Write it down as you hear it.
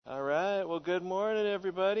good morning,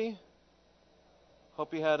 everybody.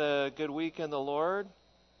 Hope you had a good week in the Lord.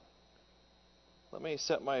 Let me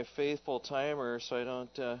set my faithful timer so I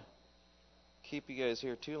don't keep you guys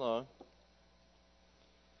here too long.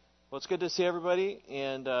 Well, it's good to see everybody,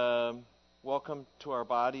 and welcome to our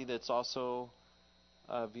body that's also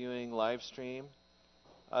viewing live stream.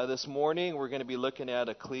 This morning, we're going to be looking at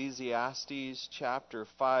Ecclesiastes chapter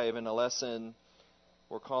 5 in a lesson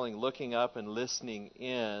we're calling Looking Up and Listening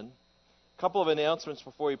In. A couple of announcements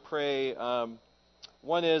before we pray.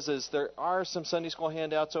 One is there are some Sunday school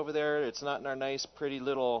handouts over there. It's not in our nice, pretty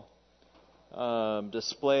little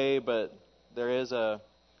display, but there is a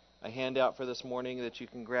handout for this morning that you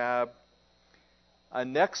can grab.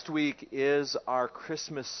 Next week is our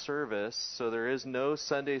Christmas service, so there is no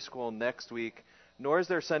Sunday school next week, nor is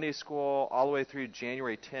there Sunday school all the way through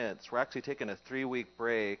January 10th. So we're actually taking a 3-week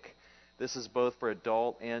break. This is both for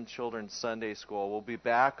adult and children's Sunday school. We'll be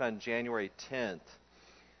back on January 10th.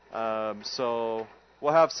 So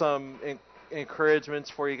we'll have some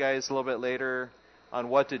encouragements for you guys a little bit later on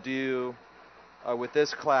what to do with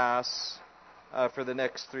this class for the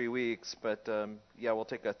next 3 weeks. But we'll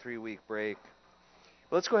take a 3-week break.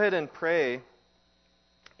 Let's go ahead and pray,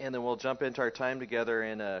 and then we'll jump into our time together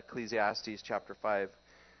in Ecclesiastes chapter 5.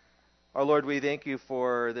 Our Lord, we thank you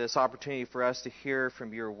for this opportunity for us to hear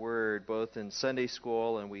from your word, both in Sunday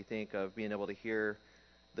school, and we think of being able to hear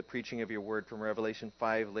the preaching of your word from Revelation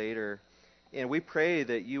 5 later. And we pray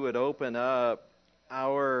that you would open up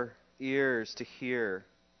our ears to hear.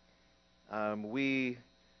 We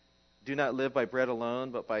do not live by bread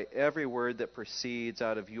alone, but by every word that proceeds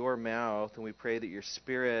out of your mouth. And we pray that your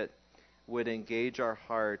Spirit would engage our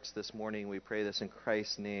hearts this morning. We pray this in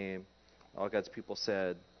Christ's name. All God's people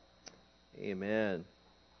said, amen.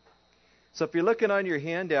 So if you're looking on your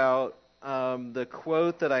handout, the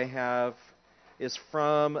quote that I have is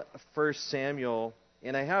from 1 Samuel.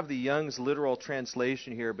 And I have the Young's literal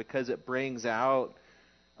translation here because it brings out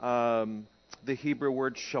the Hebrew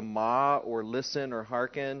word shema, or listen or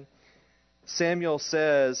hearken. Samuel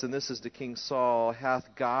says, and this is to King Saul, hath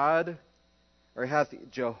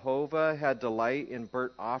Jehovah had delight in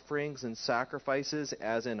burnt offerings and sacrifices,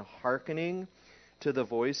 as in hearkening to the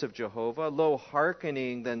voice of Jehovah? Lo,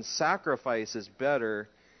 hearkening than sacrifice is better,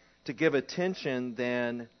 to give attention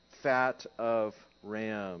than fat of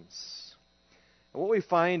rams. And what we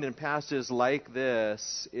find in passages like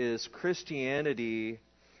this is Christianity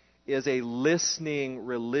is a listening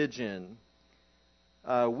religion.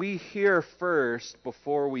 We hear first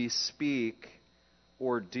before we speak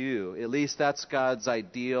or do. At least that's God's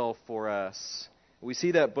ideal for us. We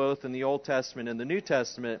see that both in the Old Testament and the New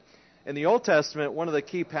Testament. In the Old Testament, one of the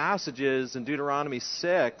key passages in Deuteronomy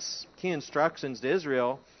 6, key instructions to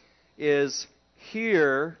Israel, is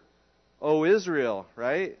hear, O Israel,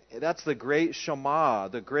 right? That's the great Shema,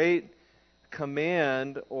 the great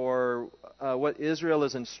command, or what Israel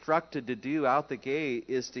is instructed to do out the gate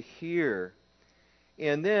is to hear.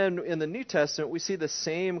 And then in the New Testament, we see the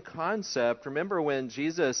same concept. Remember when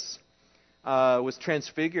Jesus was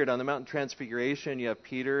transfigured on the Mountain Transfiguration, you have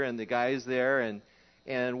Peter and the guys there,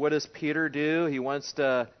 and what does Peter do? He wants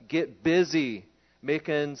to get busy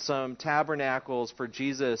making some tabernacles for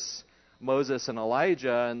Jesus, Moses, and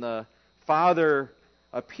Elijah. And the Father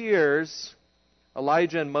appears,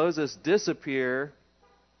 Elijah and Moses disappear,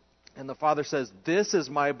 and the Father says, this is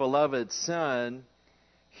my beloved Son,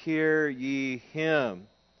 hear ye him.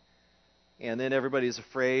 And then everybody's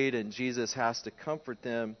afraid, and Jesus has to comfort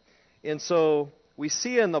them. And so we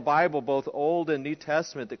see in the Bible, both Old and New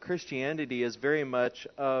Testament, that Christianity is very much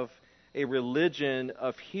of a religion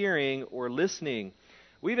of hearing or listening.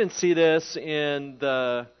 We even see this in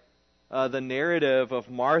the narrative of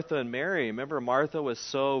Martha and Mary. Remember, Martha was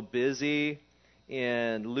so busy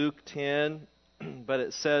in Luke 10,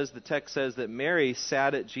 but the text says that Mary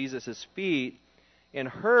sat at Jesus' feet and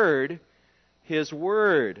heard his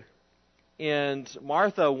word. And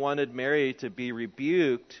Martha wanted Mary to be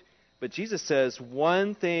rebuked, but Jesus says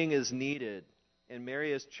one thing is needed, and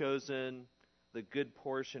Mary has chosen the good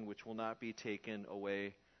portion which will not be taken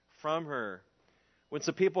away from her. When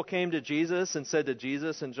some people came to Jesus and said to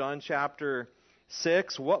Jesus in John chapter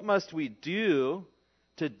 6, what must we do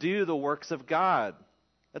to do the works of God?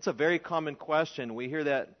 That's a very common question. We hear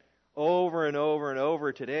that over and over and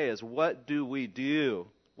over today, is what do we do?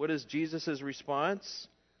 What is Jesus' response?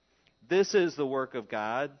 This is the work of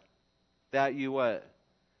God, that you what?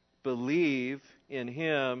 Believe in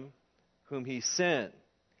him whom he sent.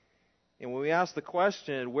 And when we ask the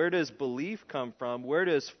question, where does belief come from? Where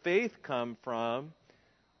does faith come from?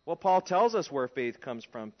 Well, Paul tells us where faith comes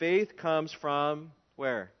from. Faith comes from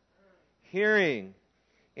where? Hearing.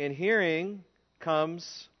 And hearing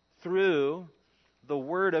comes through the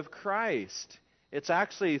word of Christ. It's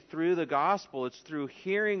actually through the gospel. It's through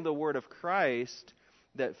hearing the word of Christ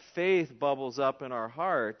that faith bubbles up in our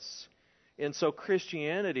hearts. And so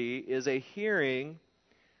Christianity is a hearing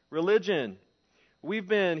religion. We've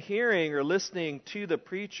been hearing or listening to the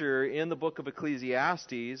preacher in the book of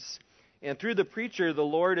Ecclesiastes, and through the preacher, the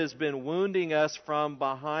Lord has been wounding us from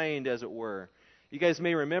behind, as it were. You guys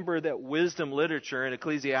may remember that wisdom literature, and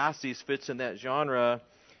Ecclesiastes fits in that genre,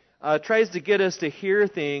 tries to get us to hear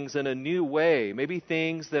things in a new way, maybe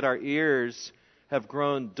things that our ears have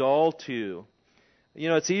grown dull to. You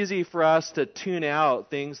know, it's easy for us to tune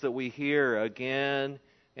out things that we hear again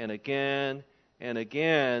and again and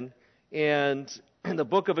again. And the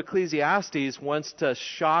book of Ecclesiastes wants to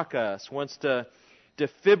shock us, wants to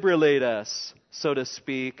defibrillate us, so to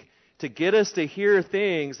speak, to get us to hear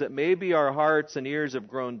things that maybe our hearts and ears have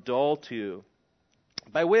grown dull to.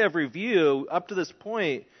 By way of review, up to this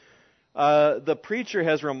point, the preacher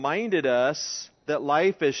has reminded us that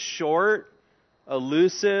life is short,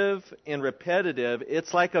 elusive, and repetitive.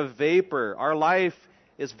 It's like a vapor. Our life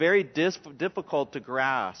is very difficult to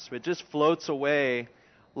grasp. It just floats away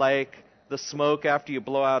like the smoke after you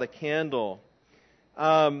blow out a candle.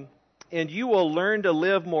 And you will learn to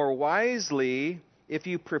live more wisely if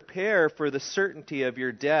you prepare for the certainty of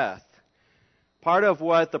your death. Part of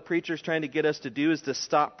what the preacher's trying to get us to do is to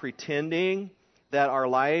stop pretending that our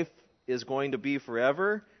life is going to be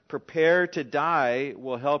forever. Prepare to die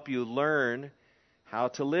will help you learn how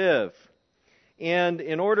to live. And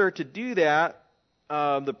in order to do that,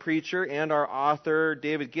 the preacher and our author,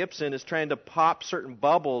 David Gibson, is trying to pop certain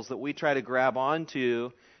bubbles that we try to grab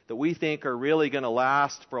onto that we think are really going to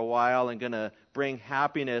last for a while and going to bring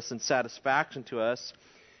happiness and satisfaction to us.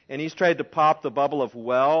 And he's tried to pop the bubble of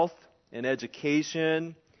wealth and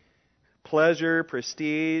education, pleasure,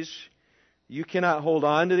 prestige. You cannot hold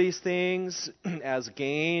on to these things as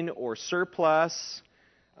gain or surplus,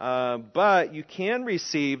 but you can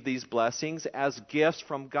receive these blessings as gifts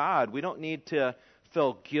from God. We don't need to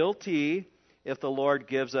feel guilty if the Lord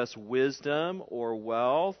gives us wisdom or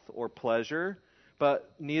wealth or pleasure,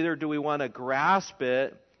 but neither do we want to grasp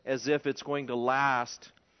it as if it's going to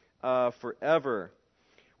last forever.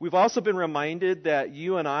 We've also been reminded that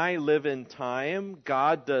you and I live in time.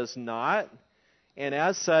 God does not. And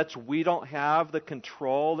as such, we don't have the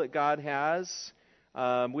control that God has.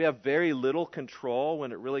 We have very little control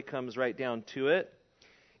when it really comes right down to it.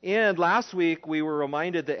 And last week, we were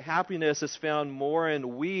reminded that happiness is found more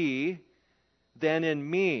in we than in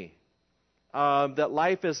me. That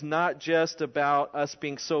life is not just about us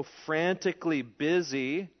being so frantically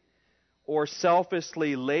busy or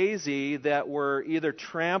selfishly lazy that we're either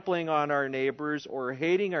trampling on our neighbors or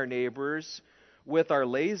hating our neighbors with our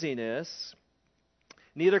laziness.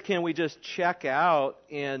 Neither can we just check out,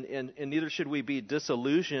 and neither should we be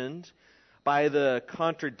disillusioned by the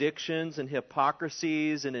contradictions and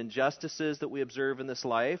hypocrisies and injustices that we observe in this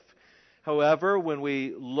life. However, when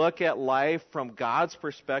we look at life from God's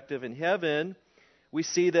perspective in heaven, we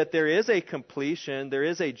see that there is a completion, there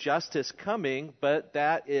is a justice coming, but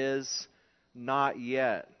that is not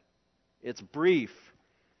yet. It's brief.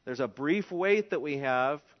 There's a brief wait that we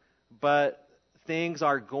have, but things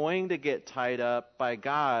are going to get tied up by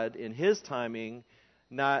God in His timing,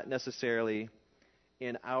 not necessarily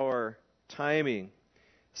in our timing.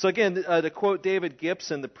 So again, to quote David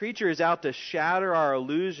Gibson, the preacher is out to shatter our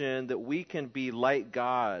illusion that we can be like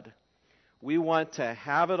God. We want to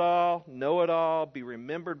have it all, know it all, be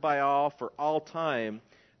remembered by all for all time.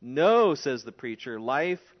 No, says the preacher,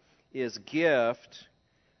 life is gift,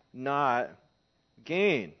 not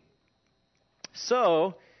gain.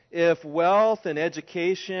 So, if wealth and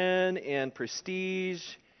education and prestige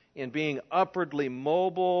and being upwardly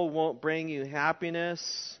mobile won't bring you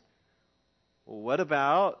happiness, what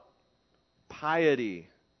about piety?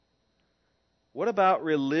 What about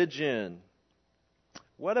religion?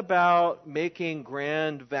 What about making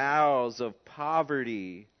grand vows of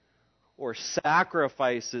poverty or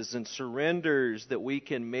sacrifices and surrenders that we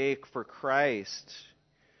can make for Christ?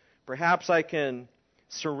 Perhaps I can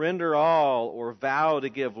surrender all or vow to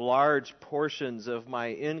give large portions of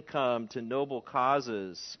my income to noble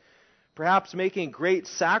causes. Perhaps making great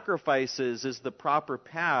sacrifices is the proper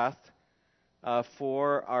path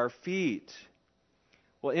for our feet.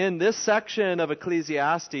 Well, in this section of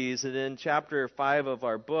Ecclesiastes and in chapter 5 of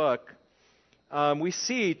our book, we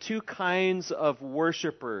see two kinds of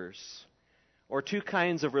worshipers, or two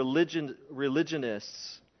kinds of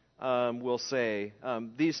religionists, we'll say.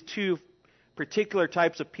 These two particular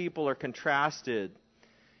types of people are contrasted.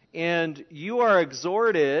 And you are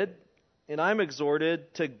exhorted and I'm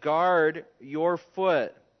exhorted to guard your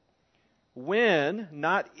foot. When,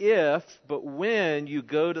 not if, but when you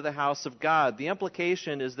go to the house of God. The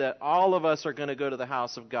implication is that all of us are going to go to the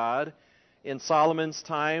house of God. In Solomon's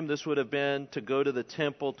time, this would have been to go to the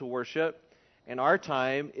temple to worship. In our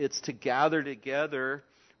time, it's to gather together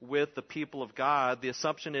with the people of God. The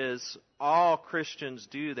assumption is all Christians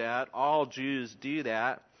do that, all Jews do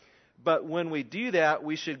that. But when we do that,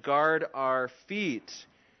 we should guard our feet.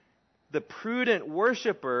 The prudent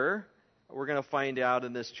worshiper, we're going to find out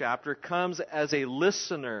in this chapter, comes as a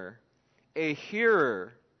listener, a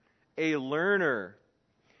hearer, a learner.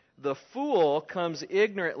 The fool comes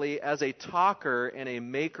ignorantly as a talker and a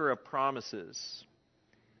maker of promises.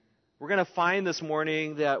 We're going to find this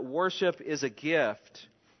morning that worship is a gift.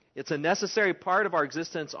 It's a necessary part of our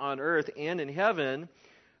existence on earth and in heaven,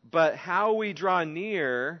 but how we draw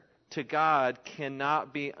near to God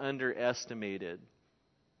cannot be underestimated.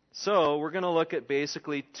 So we're going to look at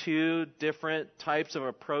basically two different types of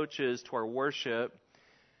approaches to our worship,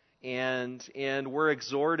 and we're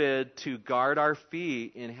exhorted to guard our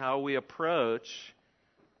feet in how we approach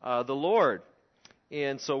the Lord.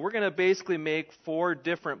 And so we're going to basically make 4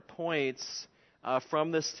 different points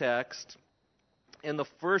from this text. And the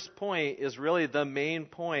first point is really the main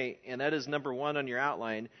point, and that is number 1 on your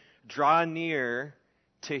outline: draw near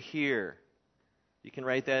to hear. You can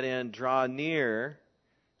write that in, draw near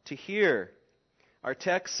to hear. Our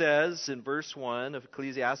text says in verse 1 of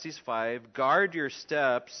Ecclesiastes 5, guard your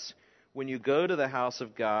steps when you go to the house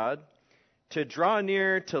of God. To draw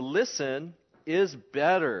near to listen is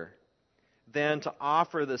better than to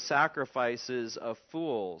offer the sacrifices of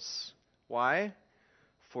fools. Why?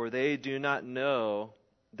 For they do not know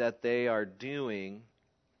that they are doing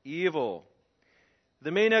evil. The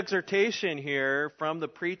main exhortation here from the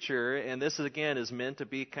preacher, and this again is meant to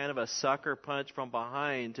be kind of a sucker punch from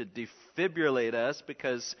behind to defibrillate us,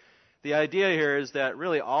 because the idea here is that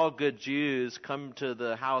really all good Jews come to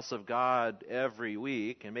the house of God every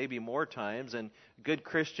week, and maybe more times, and good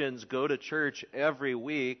Christians go to church every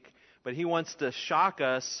week, but he wants to shock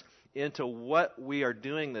us into what we are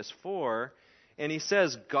doing this for. And he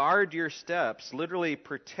says, guard your steps, literally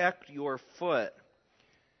protect your foot.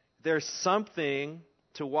 There's something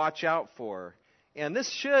to watch out for. And this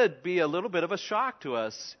should be a little bit of a shock to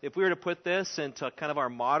us. If we were to put this into kind of our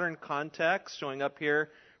modern context, showing up here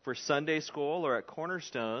for Sunday school or at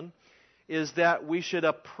Cornerstone, is that we should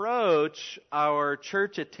approach our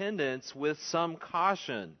church attendance with some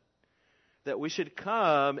caution. That we should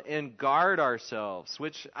come and guard ourselves,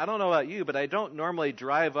 which I don't know about you, but I don't normally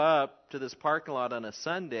drive up to this parking lot on a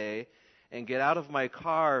Sunday and get out of my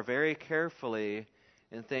car very carefully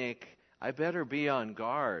and think, I better be on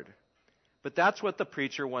guard. But that's what the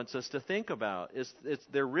preacher wants us to think about.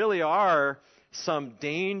 There really are some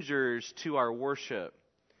dangers to our worship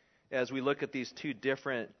as we look at these 2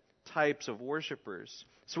 different types of worshipers.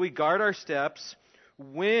 So we guard our steps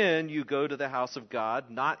when you go to the house of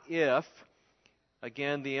God, not if.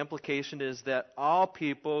 Again, the implication is that all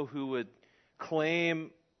people who would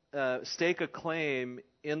stake a claim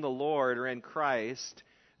in the Lord or in Christ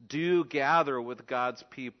do gather with God's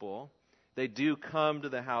people. They do come to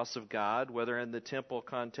the house of God, whether in the temple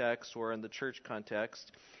context or in the church context.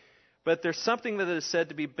 But there's something that is said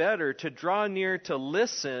to be better. To draw near to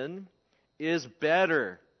listen is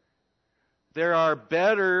better. There are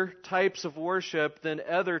better types of worship than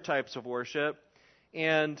other types of worship.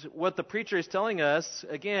 And what the preacher is telling us,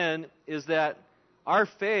 again, is that our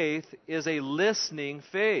faith is a listening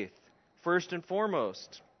faith, first and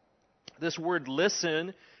foremost. This word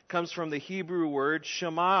listen comes from the Hebrew word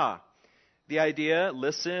shema. The idea,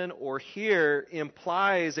 listen or hear,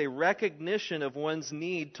 implies a recognition of one's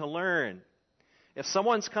need to learn. If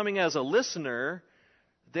someone's coming as a listener,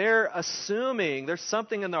 they're assuming there's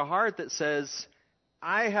something in their heart that says,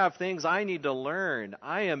 I have things I need to learn.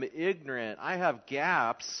 I am ignorant. I have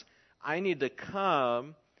gaps. I need to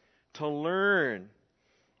come to learn.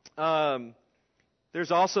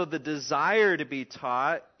 There's also the desire to be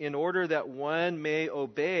taught in order that one may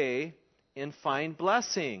obey and find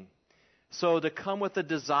blessing. So to come with a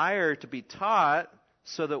desire to be taught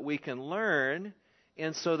so that we can learn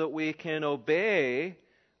and so that we can obey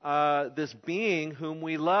this being whom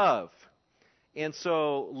we love. And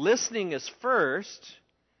so listening is first,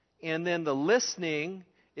 and then the listening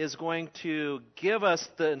is going to give us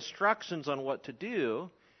the instructions on what to do.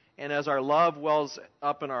 And as our love wells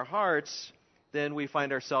up in our hearts, then we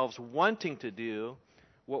find ourselves wanting to do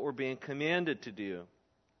what we're being commanded to do.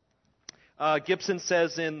 Gibson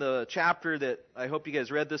says in the chapter that I hope you guys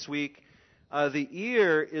read this week, the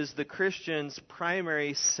ear is the Christian's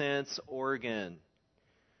primary sense organ.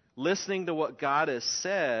 Listening to what God has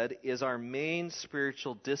said is our main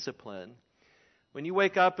spiritual discipline. When you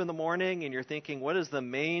wake up in the morning and you're thinking, what is the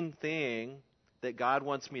main thing that God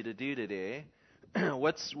wants me to do today?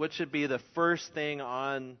 What should be the first thing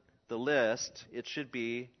on the list? It should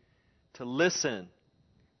be to listen.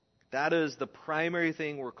 That is the primary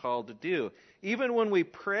thing we're called to do. Even when we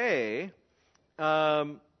pray,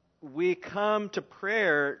 we come to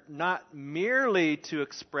prayer not merely to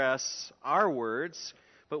express our words,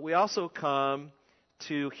 but we also come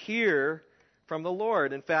to hear from the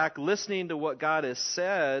Lord. In fact, listening to what God has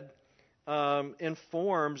said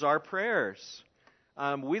informs our prayers.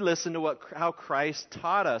 We listen to how Christ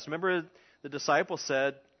taught us. Remember, the disciples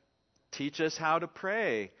said, teach us how to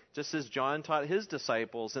pray, just as John taught his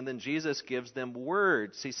disciples. And then Jesus gives them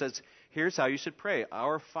words. He says, here's how you should pray.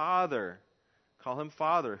 Our Father, call him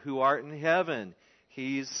Father, who art in heaven.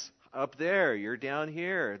 He's up there. You're down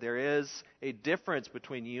here. There is a difference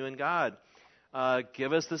between you and God.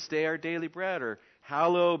 Give us this day our daily bread, or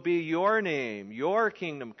hallowed be your name, your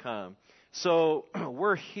kingdom come. So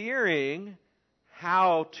we're hearing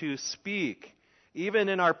how to speak. Even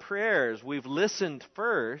in our prayers, we've listened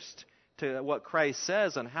first to what Christ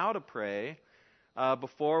says on how to pray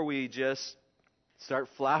before we just start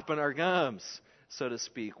flapping our gums, so to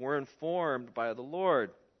speak. We're informed by the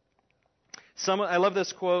Lord. I love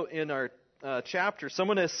this quote in our chapter.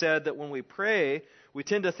 Someone has said that when we pray, we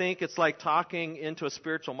tend to think it's like talking into a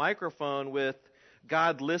spiritual microphone with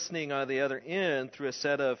God listening on the other end through a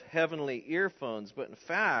set of heavenly earphones. But in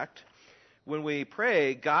fact, when we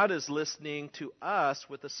pray, God is listening to us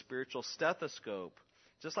with a spiritual stethoscope.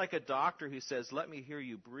 Just like a doctor who says, let me hear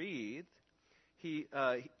you breathe, he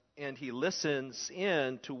listens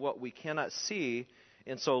in to what we cannot see,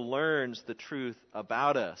 and so learns the truth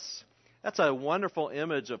about us. That's a wonderful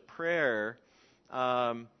image of prayer,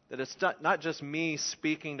 that it's not just me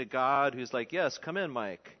speaking to God who's like, yes, come in,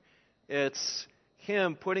 Mike. It's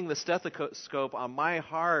him putting the stethoscope on my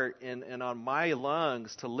heart and on my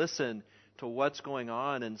lungs to listen to what's going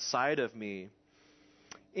on inside of me.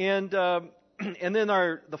 And then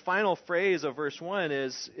the final phrase of verse 1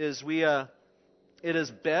 is it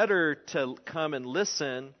is better to come and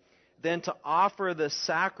listen than to offer the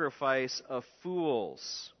sacrifice of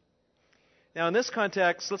fools. Now, in this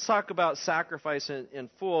context, let's talk about sacrifice and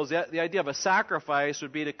fools. The idea of a sacrifice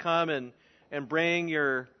would be to come and bring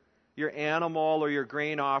your animal or your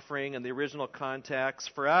grain offering in the original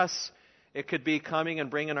context. For us, it could be coming and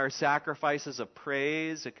bringing our sacrifices of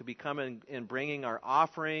praise. It could be coming and bringing our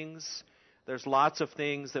offerings. There's lots of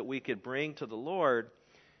things that we could bring to the Lord.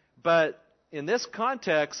 But in this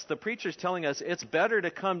context, the preacher's telling us it's better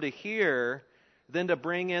to come to hear than to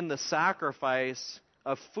bring in the sacrifice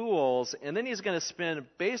of fools. And then he's going to spend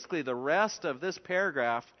basically the rest of this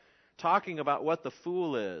paragraph talking about what the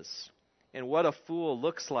fool is and what a fool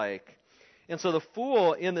looks like. And so the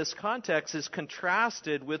fool in this context is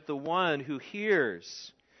contrasted with the one who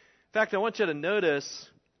hears. In fact, I want you to notice,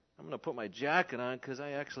 I'm going to put my jacket on because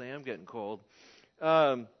I actually am getting cold.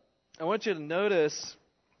 I want you to notice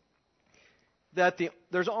that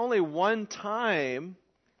there's only one time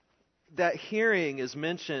that hearing is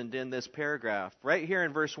mentioned in this paragraph. Right here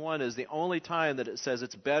in verse 1 is the only time that it says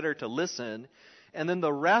it's better to listen. And then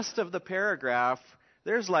the rest of the paragraph,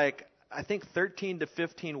 there's I think 13 to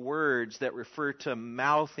 15 words that refer to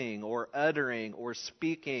mouthing or uttering or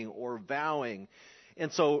speaking or vowing.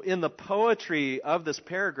 And so in the poetry of this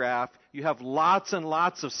paragraph, you have lots and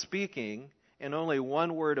lots of speaking and only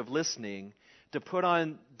one word of listening to put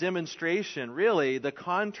on demonstration, really, the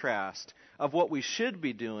contrast of what we should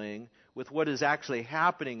be doing with what is actually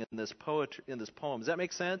happening in this poem. Does that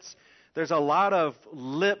make sense? There's a lot of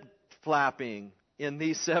lip flapping in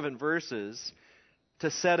these 7 verses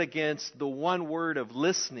to set against the one word of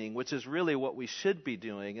listening, which is really what we should be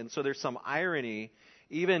doing. And so there's some irony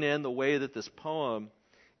even in the way that this poem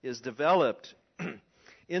is developed.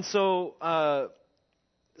 And so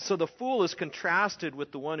the fool is contrasted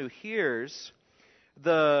with the one who hears.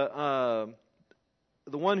 The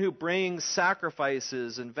one who brings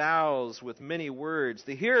sacrifices and vows with many words.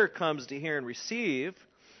 The hearer comes to hear and receive.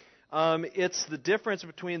 It's the difference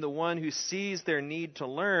between the one who sees their need to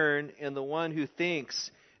learn and the one who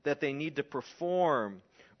thinks that they need to perform,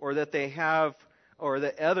 or that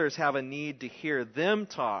that others have a need to hear them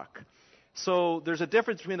talk. So there's a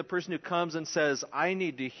difference between the person who comes and says, I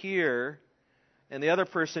need to hear, and the other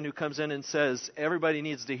person who comes in and says, everybody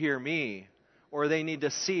needs to hear me, or they need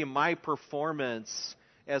to see my performance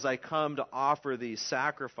as I come to offer these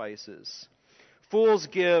sacrifices. Fools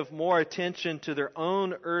give more attention to their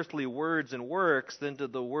own earthly words and works than to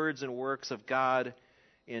the words and works of God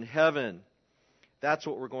in heaven. That's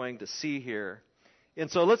what we're going to see here. And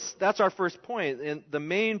so that's our first point. And the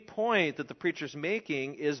main point that the preacher's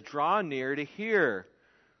making is draw near to hear.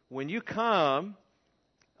 When you come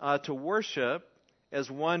to worship as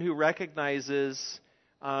one who recognizes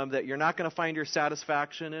that you're not going to find your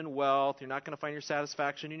satisfaction in wealth, you're not going to find your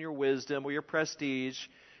satisfaction in your wisdom or your prestige,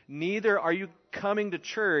 neither are you coming to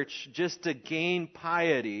church just to gain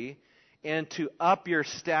piety and to up your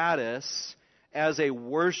status as a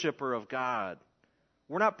worshiper of God.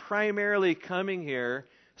 We're not primarily coming here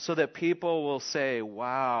so that people will say,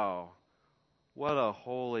 wow, what a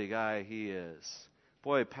holy guy he is.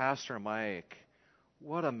 Boy, Pastor Mike,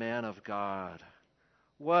 what a man of God.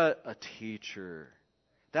 What a teacher.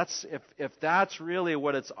 If that's really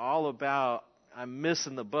what it's all about, I'm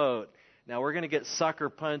missing the boat. Now we're going to get sucker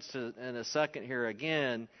punched in a second here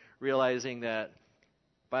again, realizing that,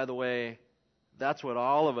 by the way, that's what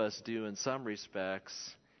all of us do in some respects,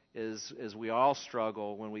 is we all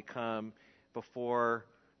struggle when we come before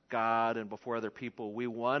God and before other people. We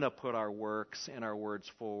want to put our works and our words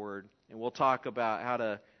forward. And we'll talk about how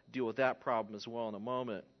to deal with that problem as well in a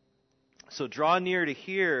moment. So draw near to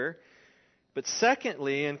hear. But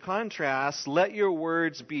secondly, in contrast, let your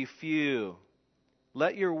words be few.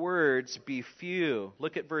 Let your words be few.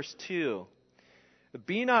 Look at verse 2.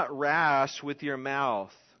 Be not rash with your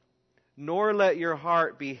mouth, nor let your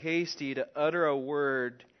heart be hasty to utter a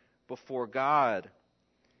word before God.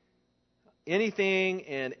 Anything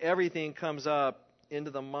and everything comes up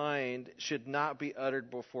into the mind should not be uttered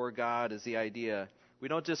before God, is the idea. We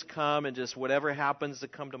don't just come and just whatever happens to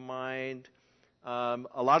come to mind.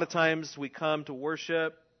 A lot of times we come to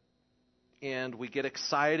worship and we get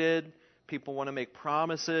excited. People want to make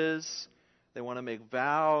promises. They want to make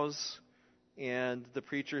vows. And the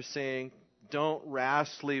preacher's saying, don't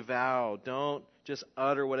rashly vow. Don't just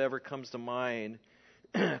utter whatever comes to mind.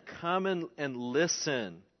 Come and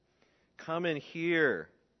listen. Come and hear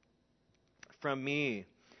from me.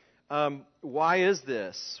 Why is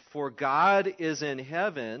this? For God is in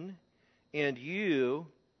heaven, and you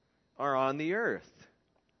are on the earth.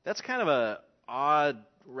 That's kind of an odd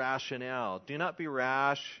rationale. Do not be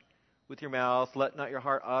rash with your mouth. Let not your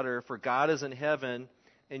heart utter. For God is in heaven,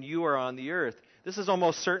 and you are on the earth. This is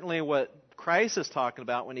almost certainly what Christ is talking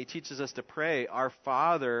about when he teaches us to pray, Our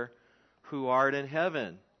Father who art in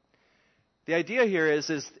heaven. The idea here is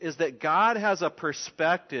that God has a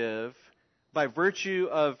perspective by virtue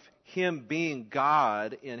of him being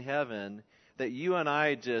God in heaven that you and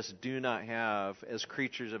I just do not have as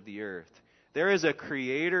creatures of the earth. There is a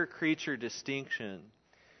creator-creature distinction.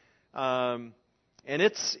 And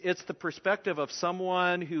it's the perspective of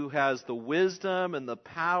someone who has the wisdom and the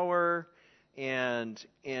power and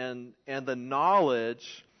the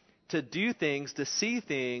knowledge to do things, to see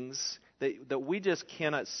things that we just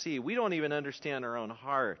cannot see. We don't even understand our own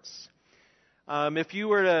hearts. If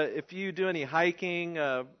you do any hiking,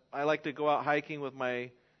 I like to go out hiking with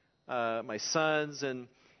my sons, and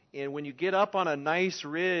when you get up on a nice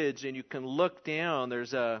ridge and you can look down,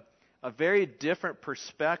 there's a very different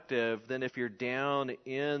perspective than if you're down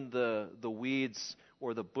in the weeds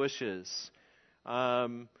or the bushes.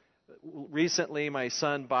 Recently, my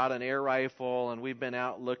son bought an air rifle, and we've been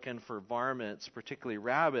out looking for varmints, particularly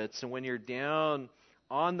rabbits. And when you're down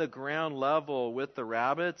on the ground level with the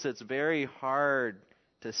rabbits, it's very hard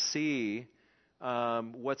to see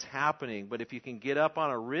what's happening. But if you can get up on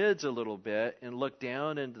a ridge a little bit and look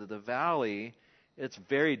down into the valley, it's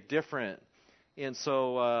very different. And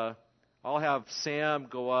so I'll have Sam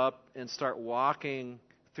go up and start walking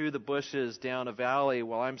through the bushes down a valley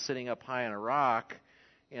while I'm sitting up high on a rock.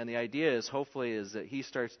 And the idea is, hopefully, is that he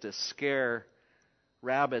starts to scare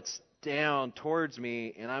rabbits down towards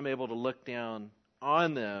me, and I'm able to look down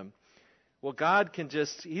on them. Well, God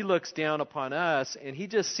he looks down upon us, and he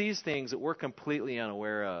just sees things that we're completely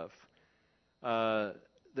unaware of.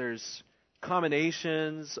 There's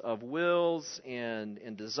combinations of wills and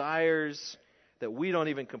desires that we don't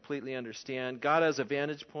even completely understand. God has a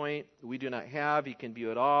vantage point we do not have. He can view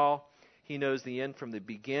it all. He knows the end from the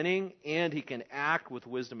beginning, and he can act with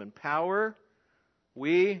wisdom and power.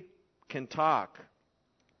 We can talk,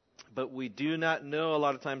 but we do not know a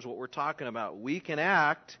lot of times what we're talking about. We can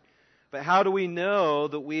act, but how do we know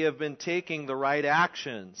that we have been taking the right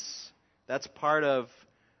actions? That's part of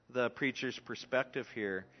the preacher's perspective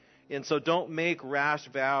here. And so don't make rash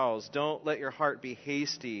vows. Don't let your heart be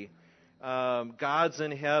hasty. God's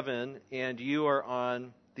in heaven, and you are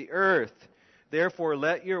on the earth. Therefore,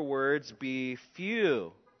 let your words be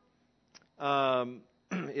few,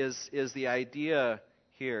 is the idea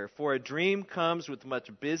here. For a dream comes with much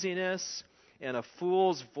busyness, and a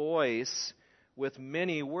fool's voice with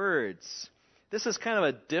many words. This is kind of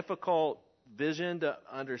a difficult vision to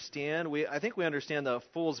understand. I think we understand the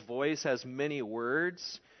fool's voice has many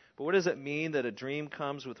words, but what does it mean that a dream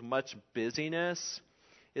comes with much busyness?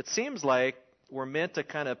 It seems like we're meant to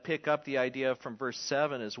kind of pick up the idea from verse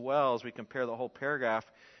 7 as well as we compare the whole paragraph.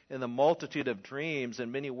 In the multitude of dreams and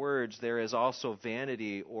many words, there is also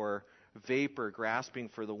vanity or vapor grasping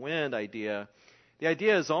for the wind idea. The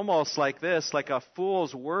idea is almost like this, like a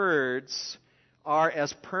fool's words are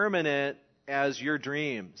as permanent as your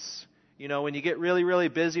dreams. You know, when you get really, really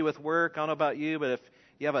busy with work, I don't know about you, but if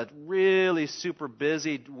you have a really super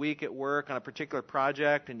busy week at work on a particular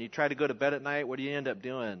project and you try to go to bed at night, what do you end up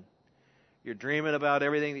doing? You're dreaming about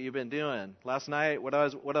everything that you've been doing. Last night, what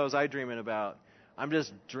was I dreaming about? I'm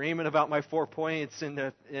just dreaming about my 4 points in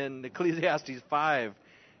Pt.5,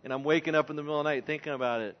 and I'm waking up in the middle of the night thinking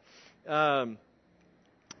about it.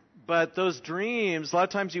 But those dreams, a lot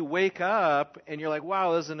of times you wake up and you're like,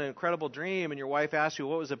 wow, this is an incredible dream, and your wife asks you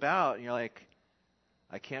what it was about, and you're like,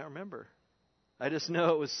 I can't remember. I just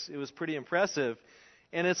know it was pretty impressive.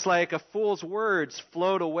 And it's like a fool's words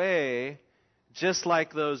float away just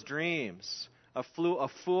like those dreams. A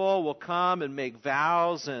fool will come and make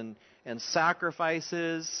vows and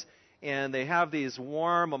sacrifices, and they have these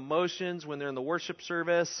warm emotions when they're in the worship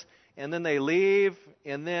service, and then they leave,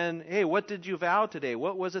 and then, hey, what did you vow today?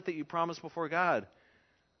 What was it that you promised before God?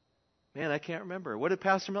 Man, I can't remember. What did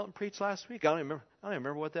Pastor Milton preach last week? I don't even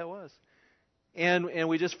remember what that was. And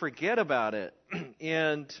we just forget about it.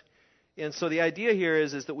 And so the idea here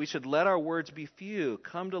is that we should let our words be few.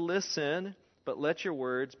 Come to listen, but let your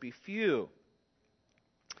words be few.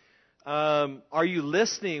 Are you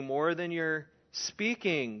listening more than you're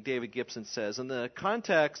speaking, David Gibson says. In the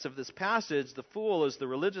context of this passage, the fool is the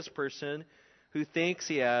religious person who thinks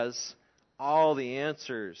he has all the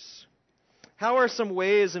answers. How are some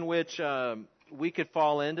ways in which we could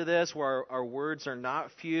fall into this, where our words are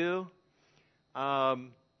not few? I'll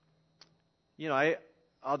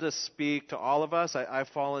just speak to all of us. I've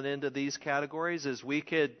fallen into these categories. As we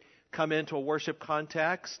could come into a worship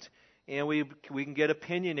context and we can get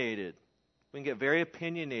opinionated. We can get very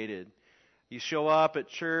opinionated. You show up at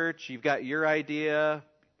church, you've got your idea,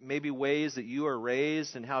 maybe ways that you are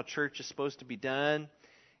raised and how church is supposed to be done,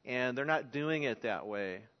 and they're not doing it that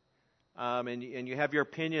way. And you have your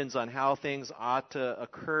opinions on how things ought to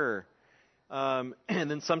occur. And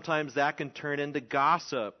then sometimes that can turn into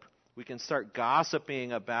gossip. We can start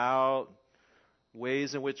gossiping about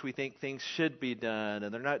ways in which we think things should be done,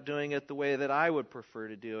 and they're not doing it the way that I would prefer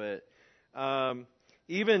to do it.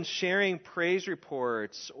 Even sharing praise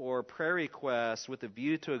reports or prayer requests with a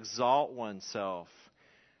view to exalt oneself.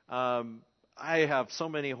 I have so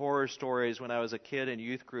many horror stories when I was a kid in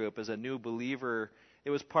youth group as a new believer. It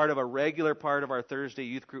was a regular part of our Thursday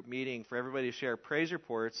youth group meeting for everybody to share praise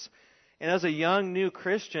reports. And as a young new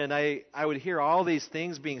Christian, I would hear all these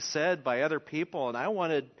things being said by other people, and I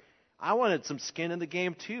wanted some skin in the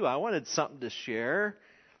game too. I wanted something to share.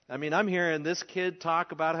 I mean, I'm hearing this kid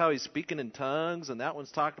talk about how he's speaking in tongues, and that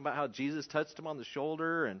one's talking about how Jesus touched him on the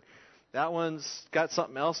shoulder, and that one's got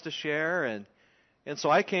something else to share. And so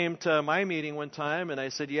I came to my meeting one time, and I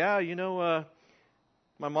said, my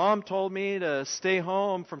mom told me to stay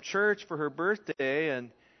home from church for her birthday,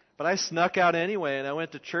 but I snuck out anyway, and I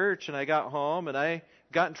went to church, and I got home, and I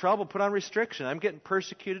got in trouble, put on restriction. I'm getting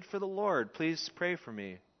persecuted for the Lord. Please pray for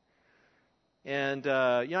me. And,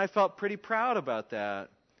 I felt pretty proud about that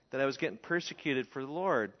I was getting persecuted for the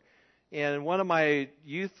Lord. And one of my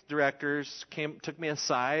youth directors took me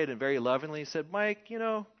aside and very lovingly said, Mike,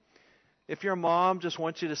 if your mom just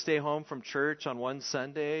wants you to stay home from church on one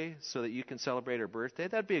Sunday so that you can celebrate her birthday,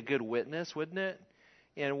 that'd be a good witness, wouldn't it?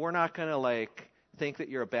 And we're not going to think that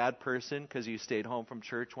you're a bad person because you stayed home from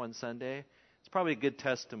church one Sunday. It's probably a good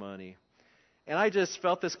testimony. And I just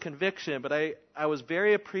felt this conviction, but I was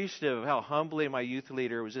very appreciative of how humbly my youth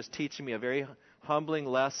leader was just teaching me a very humbling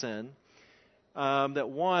lesson. That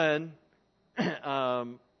one,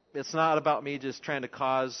 it's not about me just trying to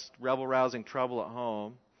cause rebel-rousing trouble at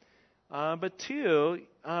home. But two,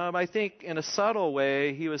 I think in a subtle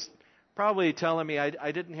way, he was probably telling me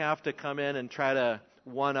I didn't have to come in and try to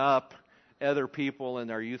one-up other people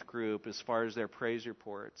in our youth group as far as their praise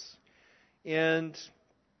reports. And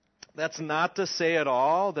that's not to say at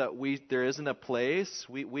all that there isn't a place.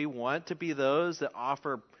 We want to be those that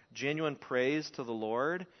offer genuine praise to the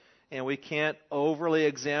Lord, and we can't overly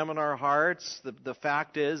examine our hearts. The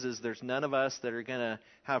fact is there's none of us that are going to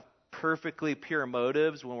have perfectly pure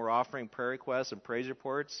motives when we're offering prayer requests and praise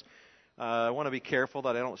reports. I want to be careful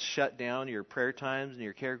that I don't shut down your prayer times and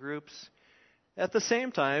your care groups. At the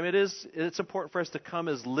same time, it's important for us to come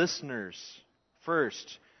as listeners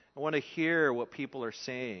first, I want to hear what people are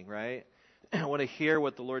saying, right? I want to hear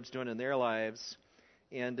what the Lord's doing in their lives,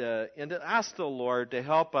 and to ask the Lord to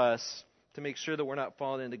help us to make sure that we're not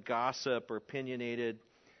falling into gossip or opinionated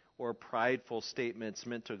or prideful statements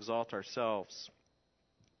meant to exalt ourselves.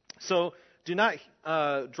 So do not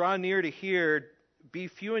draw near to hear, be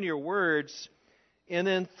few in your words. And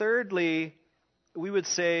then thirdly, we would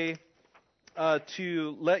say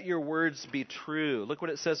to let your words be true. Look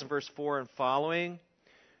what it says in verse 4 and following.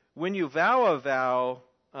 When you vow a vow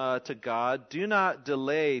to God, do not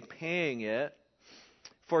delay paying it,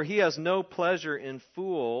 for he has no pleasure in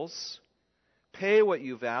fools. Pay what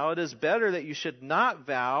you vow. It is better that you should not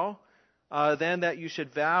vow than that you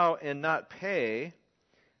should vow and not pay.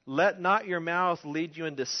 Let not your mouth lead you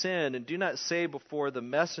into sin, and do not say before the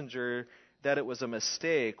messenger that it was a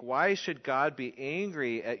mistake. Why should God be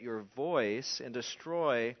angry at your voice and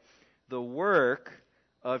destroy the work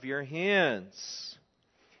of your hands?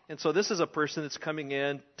 And so this is a person that's coming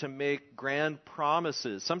in to make grand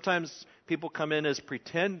promises. Sometimes people come in as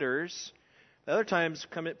pretenders. Other times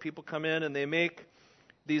people come in and they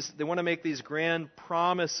want to make these grand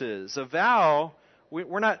promises. A vow,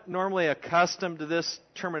 we're not normally accustomed to this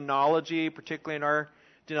terminology, particularly in our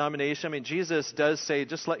denomination. I mean, Jesus does say,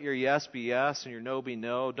 just let your yes be yes and your no be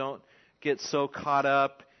no. Don't get so caught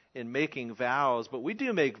up in making vows. But we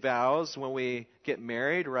do make vows when we get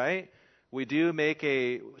married, right? We do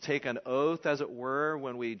take an oath, as it were,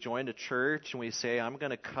 when we join a church and we say, I'm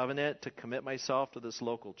going to covenant to commit myself to this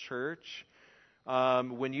local church.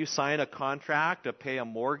 When you sign a contract to pay a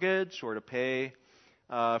mortgage or to pay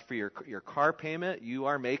for your car payment, you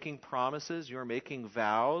are making promises, you are making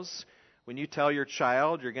vows. When you tell your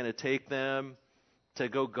child you're going to take them to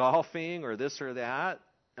go golfing or this or that,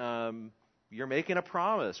 you're making a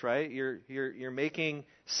promise, right? You're making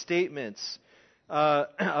statements.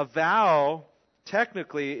 A vow,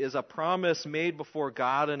 technically, is a promise made before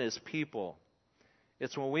God and His people.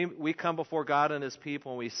 It's when we come before God and His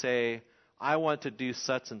people and we say, I want to do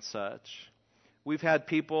such and such. We've had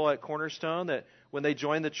people at Cornerstone that when they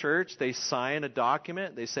join the church, they sign a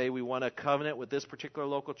document. They say, we want a covenant with this particular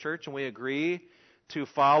local church, and we agree to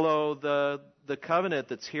follow the covenant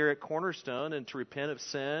that's here at Cornerstone and to repent of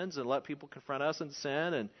sins and let people confront us in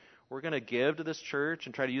sin, and we're going to give to this church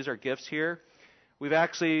and try to use our gifts here. We've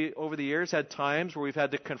actually, over the years, had times where we've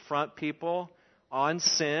had to confront people on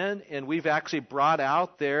sin, and we've actually brought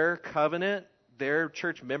out their covenant, their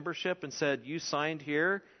church membership, and said, you signed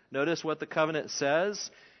here. Notice what the covenant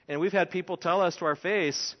says. And we've had people tell us to our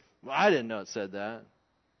face, well, I didn't know it said that.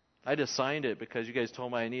 I just signed it because you guys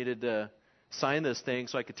told me I needed to sign this thing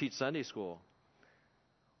so I could teach Sunday school.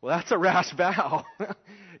 Well, that's a rash vow.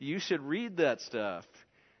 You should read that stuff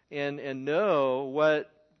and know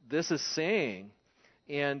what this is saying.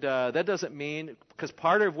 And that doesn't mean, because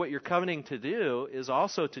part of what you're covenanting to do is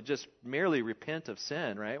also to just merely repent of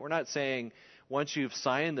sin, right? We're not saying once you've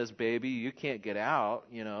signed this baby, you can't get out,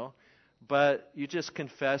 but you just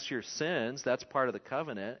confess your sins. That's part of the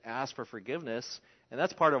covenant. Ask for forgiveness. And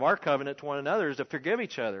that's part of our covenant to one another, is to forgive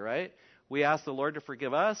each other, right? We ask the Lord to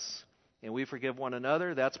forgive us, and we forgive one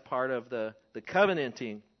another. That's part of the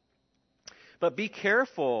covenanting. But be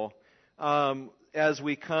careful as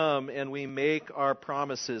we come and we make our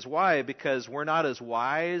promises. Why? Because we're not as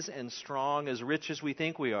wise and strong, as rich as we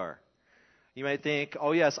think we are. You might think,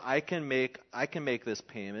 oh yes, I can make this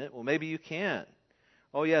payment. Well, maybe you can't.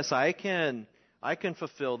 Oh yes, I can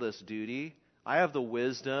fulfill this duty. I have the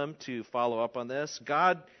wisdom to follow up on this.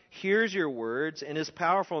 God hears your words and is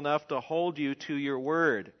powerful enough to hold you to your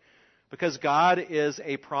word. Because God is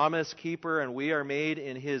a promise keeper and we are made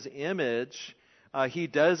in His image, He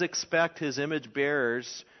does expect His image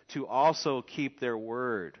bearers to also keep their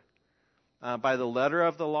word. By the letter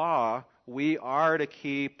of the law, we are to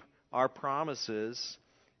keep our promises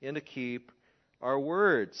and to keep our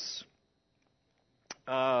words.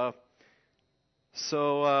 Think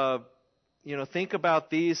about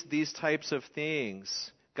these types of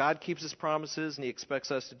things. God keeps His promises, and He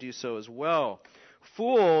expects us to do so as well.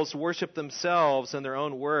 Fools worship themselves and their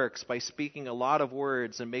own works by speaking a lot of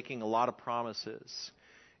words and making a lot of promises.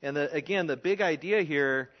 And the big idea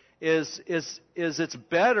here is it's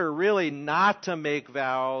better really not to make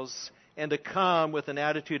vows and to come with an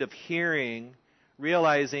attitude of hearing,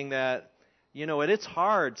 realizing that, it's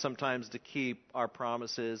hard sometimes to keep our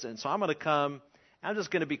promises. And so I'm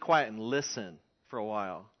just going to be quiet and listen for a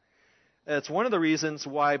while. It's one of the reasons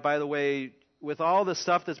why, by the way, with all the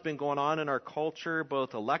stuff that's been going on in our culture,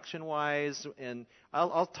 both election-wise, and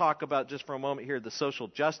I'll talk about just for a moment here the social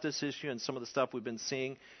justice issue and some of the stuff we've been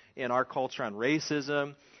seeing in our culture on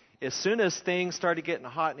racism. As soon as things started getting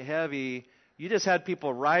hot and heavy, You just had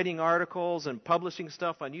people writing articles and publishing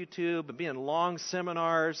stuff on YouTube and being long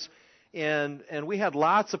seminars. And we had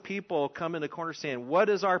lots of people come into Corner saying, what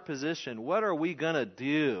is our position? What are we going to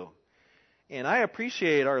do? And I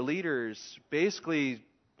appreciate our leaders. Basically,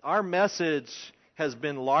 our message has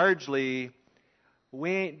been largely,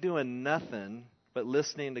 we ain't doing nothing but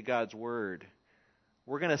listening to God's Word.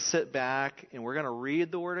 We're going to sit back and we're going to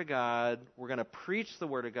read the Word of God. We're going to preach the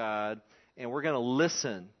Word of God. And we're going to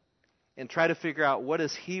listen and try to figure out what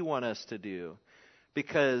does He want us to do.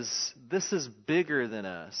 Because this is bigger than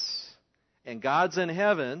us. And God's in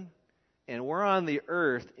heaven, and we're on the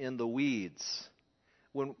earth in the weeds.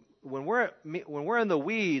 When we're in the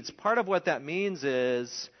weeds, part of what that means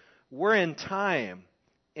is we're in time,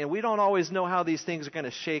 and we don't always know how these things are going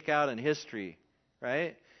to shake out in history,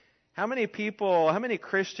 right? How many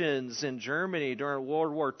Christians in Germany during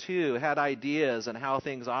World War II had ideas on how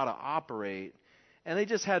things ought to operate, and they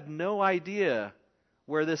just had no idea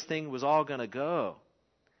where this thing was all going to go?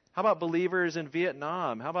 How about believers in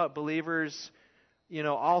Vietnam? How about believers,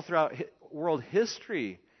 all throughout world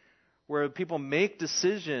history, where people make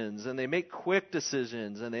decisions, and they make quick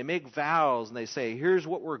decisions, and they make vows, and they say, here's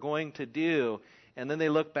what we're going to do. And then they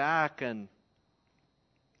look back, and,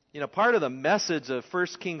 part of the message of 1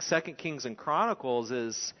 Kings, 2 Kings, and Chronicles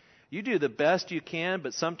is you do the best you can,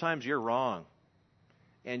 but sometimes you're wrong.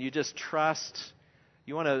 And you just trust.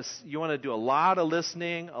 You want to do a lot of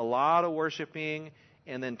listening, a lot of worshiping,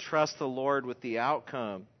 and then trust the Lord with the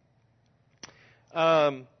outcome.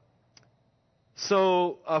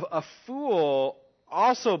 So a fool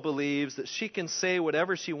also believes that she can say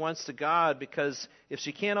whatever she wants to God, because if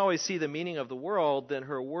she can't always see the meaning of the world, then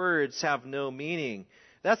her words have no meaning.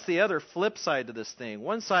 That's the other flip side to this thing.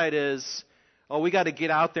 One side is, we got to get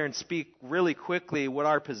out there and speak really quickly what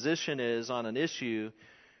our position is on an issue.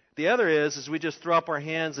 The other is we just throw up our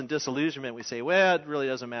hands in disillusionment. We say, well, it really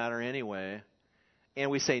doesn't matter anyway.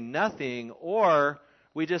 And we say nothing, or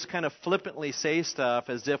we just kind of flippantly say stuff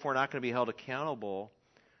as if we're not going to be held accountable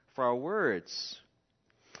for our words.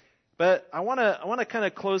 But I want to kind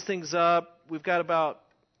of close things up. We've got about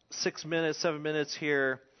 7 minutes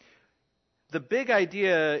here. The big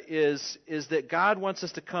idea is that God wants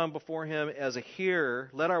us to come before Him as a hearer.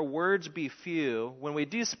 Let our words be few. When we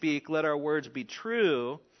do speak, let our words be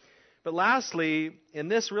true. But lastly, and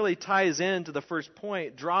this really ties into the first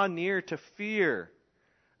point, draw near to fear.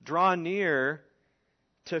 Draw near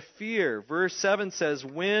to fear. Verse 7 says,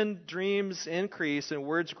 when dreams increase and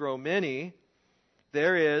words grow many,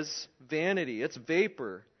 there is vanity. It's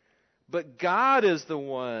vapor. But God is the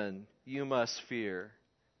one you must fear.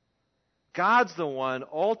 God's the one,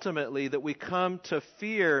 ultimately, that we come to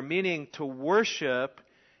fear, meaning to worship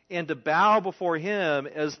and to bow before Him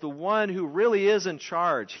as the one who really is in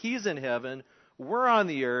charge. He's in heaven. We're on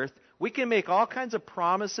the earth. We can make all kinds of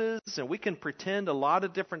promises, and we can pretend a lot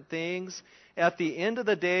of different things. At the end of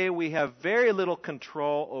the day, we have very little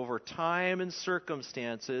control over time and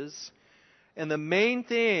circumstances. And the main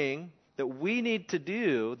thing that we need to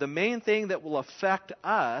do, the main thing that will affect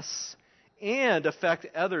us and affect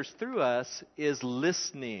others through us, is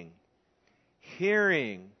listening,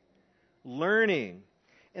 hearing, learning.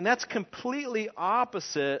 And that's completely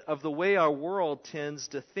opposite of the way our world tends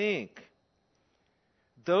to think.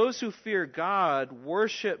 Those who fear God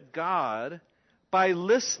worship God by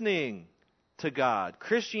listening to God.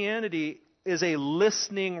 Christianity is a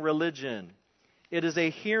listening religion. It is a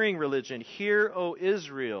hearing religion. Hear, O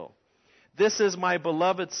Israel. This is my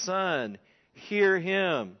beloved Son. Hear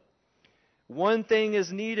Him. One thing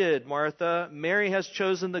is needed, Martha. Mary has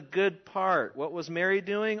chosen the good part. What was Mary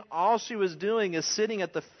doing? All she was doing is sitting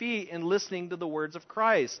at the feet and listening to the words of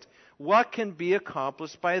Christ. What can be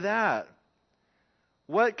accomplished by that?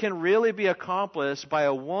 What can really be accomplished by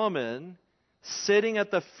a woman sitting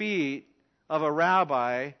at the feet of a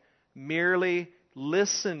rabbi merely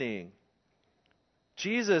listening?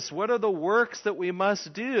 Jesus, what are the works that we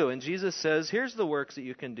must do? And Jesus says, here's the works that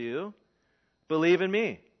you can do. Believe in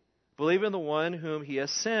me. Believe in the one whom He has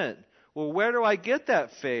sent. Well, where do I get that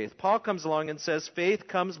faith? Paul comes along and says faith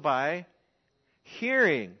comes by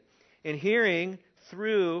hearing. And hearing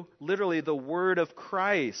through, literally, the word of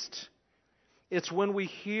Christ. It's when we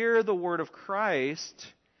hear the word of Christ,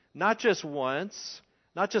 not just once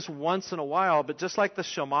in a while, but just like the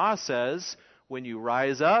Shema says, when you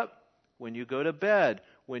rise up, when you go to bed,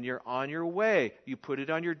 when you're on your way, you put it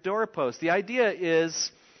on your doorpost. The idea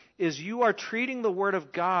is you are treating the Word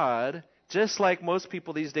of God just like most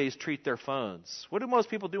people these days treat their phones. What do most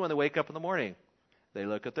people do when they wake up in the morning? They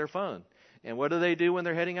look at their phone. And what do they do when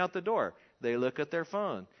they're heading out the door? They look at their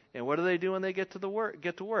phone. And what do they do when they get to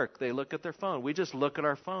work? They look at their phone. We just look at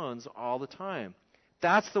our phones all the time.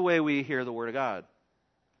 That's the way we hear the Word of God.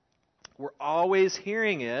 We're always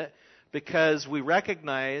hearing it because we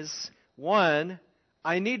recognize, one,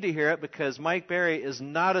 I need to hear it because Mike Berry is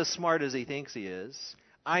not as smart as he thinks he is.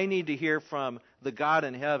 I need to hear from the God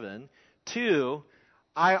in heaven. Two,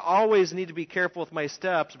 I always need to be careful with my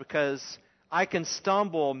steps because I can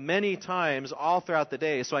stumble many times all throughout the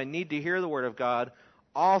day, so I need to hear the Word of God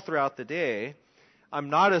all throughout the day. I'm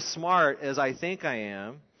not as smart as I think I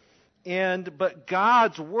am. But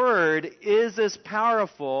God's Word is as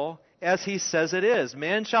powerful as He says it is.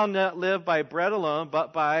 Man shall not live by bread alone,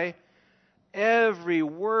 but by every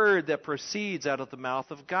word that proceeds out of the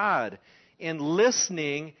mouth of God. And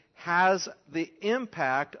listening has the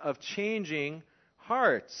impact of changing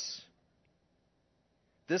hearts.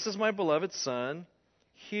 This is my beloved Son,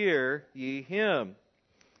 hear ye him.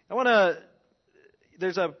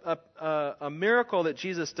 There's a miracle that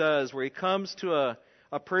Jesus does where He comes to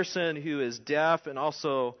a person who is deaf and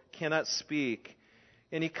also cannot speak.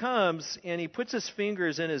 And He comes and He puts His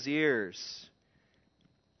fingers in his ears.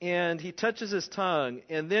 And He touches his tongue.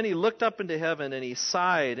 And then He looked up into heaven and He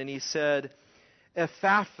sighed and He said,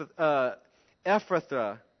 Ephphatha,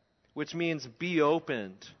 which means be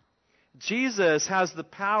opened. Jesus has the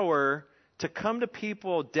power to come to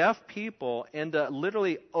people, deaf people, and to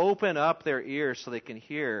literally open up their ears so they can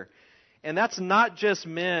hear. And that's not just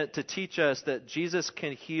meant to teach us that Jesus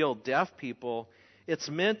can heal deaf people. It's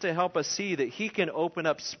meant to help us see that He can open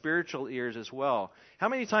up spiritual ears as well. How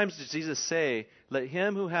many times does Jesus say, let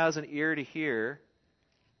him who has an ear to hear,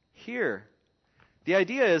 hear? The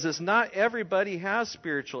idea is not everybody has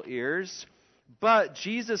spiritual ears, but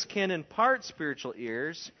Jesus can impart spiritual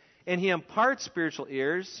ears, and He imparts spiritual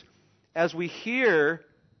ears. As we hear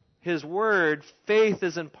His Word, faith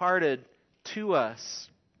is imparted to us.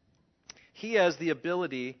 He has the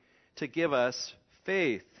ability to give us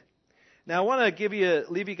faith. Now, I want to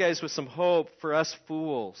leave you guys with some hope for us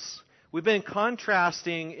fools. We've been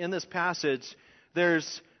contrasting in this passage.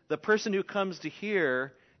 There's the person who comes to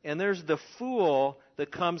hear, and there's the fool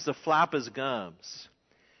that comes to flap his gums.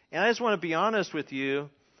 And I just want to be honest with you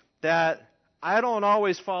that I don't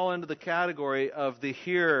always fall into the category of the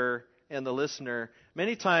hearer and the listener.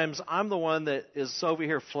 Many times I'm the one that is over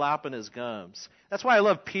here flapping his gums. That's why I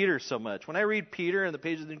love Peter so much. When I read Peter in the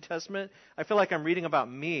pages of the New Testament, I feel like I'm reading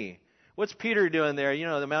about me. What's Peter doing there? You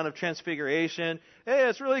know, the Mount of Transfiguration. Hey,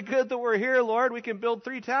 it's really good that we're here, Lord. We can build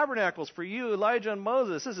 3 tabernacles for you, Elijah and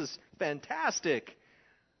Moses. This is fantastic.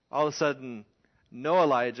 All of a sudden, no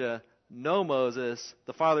Elijah, no Moses.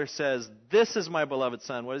 The Father says, this is my beloved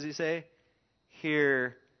Son. What does He say?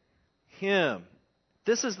 Hear Him.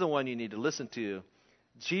 This is the one you need to listen to,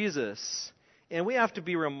 Jesus. And we have to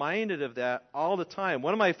be reminded of that all the time.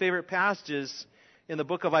 One of my favorite passages in the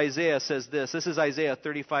book of Isaiah says this. This is Isaiah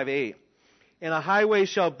 35:8. And a highway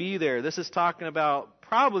shall be there. This is talking about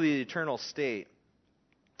probably the eternal state.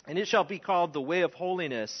 And it shall be called the way of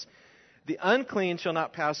holiness. The unclean shall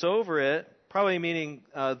not pass over it, probably meaning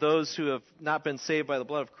those who have not been saved by the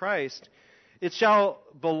blood of Christ. It shall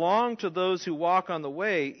belong to those who walk on the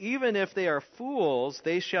way. Even if they are fools,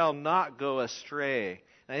 they shall not go astray.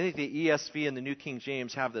 And I think the ESV and the New King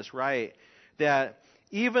James have this right, that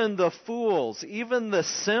even the fools, even the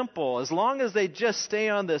simple, as long as they just stay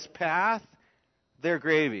on this path, they're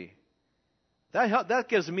gravy. That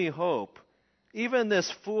gives me hope. Even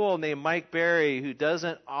this fool named Mike Berry, who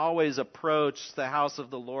doesn't always approach the house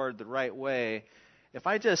of the Lord the right way, if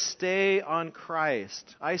I just stay on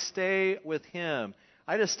Christ, I stay with Him,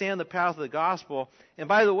 I just stay on the path of the gospel. And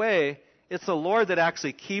by the way, it's the Lord that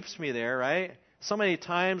actually keeps me there, right? So many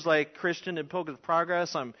times, like Christian in Pilgrim's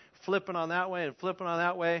Progress, I'm flipping on that way and flipping on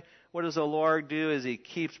that way. What does the Lord do? Is He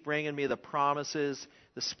keeps bringing me the promises.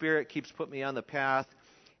 The Spirit keeps putting me on the path.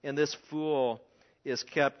 And this fool is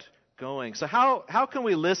kept going. So how can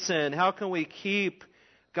we listen? How can we keep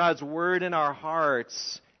God's Word in our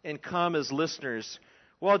hearts and come as listeners?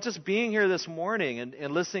 Well, just being here this morning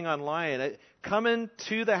and listening online, coming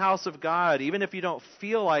to the house of God, even if you don't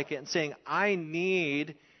feel like it, and saying, I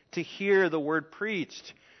need to hear the Word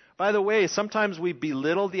preached. By the way, sometimes we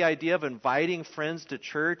belittle the idea of inviting friends to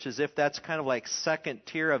church as if that's kind of like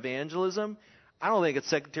second-tier evangelism. I don't think it's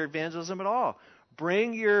second-tier evangelism at all.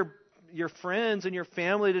 Bring your friends and your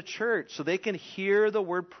family to church so they can hear the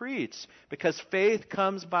Word preached, because faith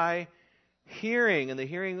comes by hearing, and the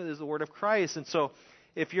hearing is the Word of Christ. And so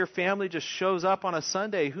if your family just shows up on a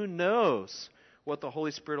Sunday, who knows what the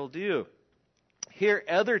Holy Spirit will do? Hear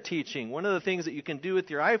other teaching. One of the things that you can do with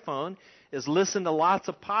your iPhone is listen to lots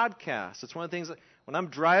of podcasts. It's one of the things that when I'm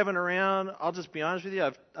driving around, I'll just be honest with you,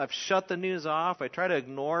 I've shut the news off. I try to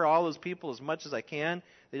ignore all those people as much as I can.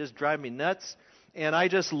 They just drive me nuts. And I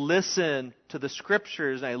just listen to the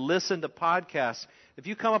scriptures, and I listen to podcasts. If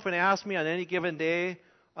you come up and ask me on any given day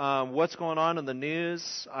what's going on in the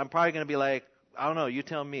news, I'm probably going to be like, I don't know, you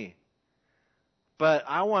tell me. But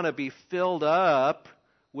I want to be filled up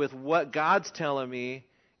with what God's telling me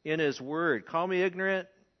in His Word. Call me ignorant,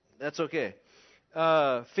 that's okay.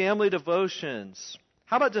 Family devotions.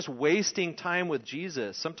 How about just wasting time with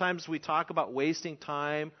Jesus? Sometimes we talk about wasting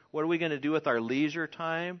time. What are we going to do with our leisure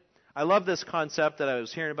time? I love this concept that I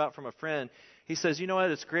was hearing about from a friend. He says, you know what,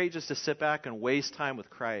 it's great just to sit back and waste time with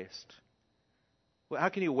Christ. Well, how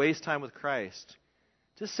can you waste time with Christ?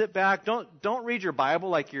 Just sit back. Don't read your Bible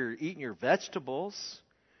like you're eating your vegetables.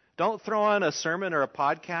 Don't throw on a sermon or a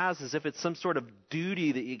podcast as if it's some sort of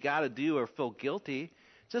duty that you got to do or feel guilty.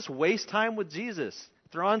 Just waste time with Jesus.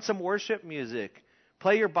 Throw on some worship music.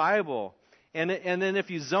 Play your Bible. And then if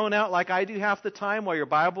you zone out like I do half the time while your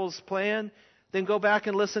Bible's playing, then go back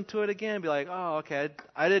and listen to it again and be like, oh, okay,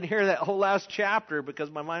 I didn't hear that whole last chapter because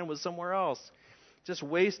my mind was somewhere else. Just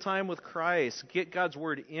waste time with Christ. Get God's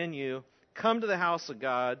Word in you. Come to the house of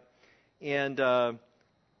God and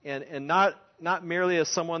not merely as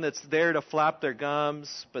someone that's there to flap their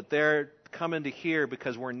gums, but they're coming to hear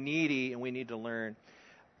because we're needy and we need to learn.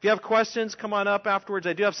 If you have questions, come on up afterwards.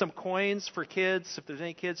 I do have some coins for kids, if there's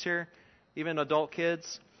any kids here, even adult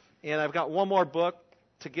kids. And I've got one more book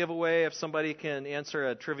to give away. If somebody can answer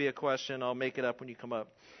a trivia question, I'll make it up when you come up.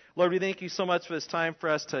 Lord, we thank you so much for this time for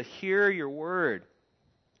us to hear your word.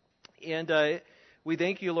 And we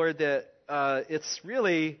thank you, Lord, that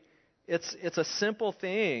it's a simple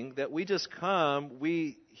thing that we just come,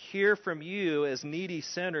 we hear from you as needy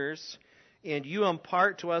sinners, and you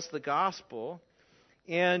impart to us the gospel.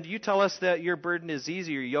 And you tell us that your burden is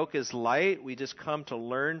easy, your yoke is light. We just come to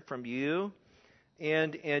learn from you.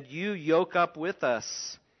 And you yoke up with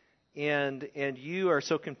us. And you are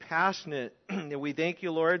so compassionate. And we thank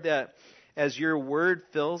you, Lord, that as your word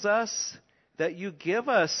fills us, that you give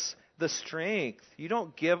us the strength. You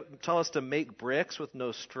don't tell us to make bricks with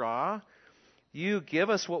no straw. You give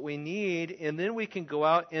us what we need, and then we can go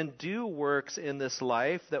out and do works in this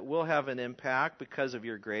life that will have an impact because of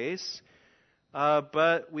your grace.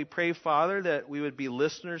 But we pray, Father, that we would be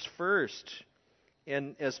listeners first.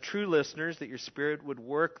 And as true listeners, that your Spirit would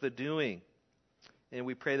work the doing. And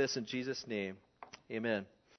we pray this in Jesus' name. Amen.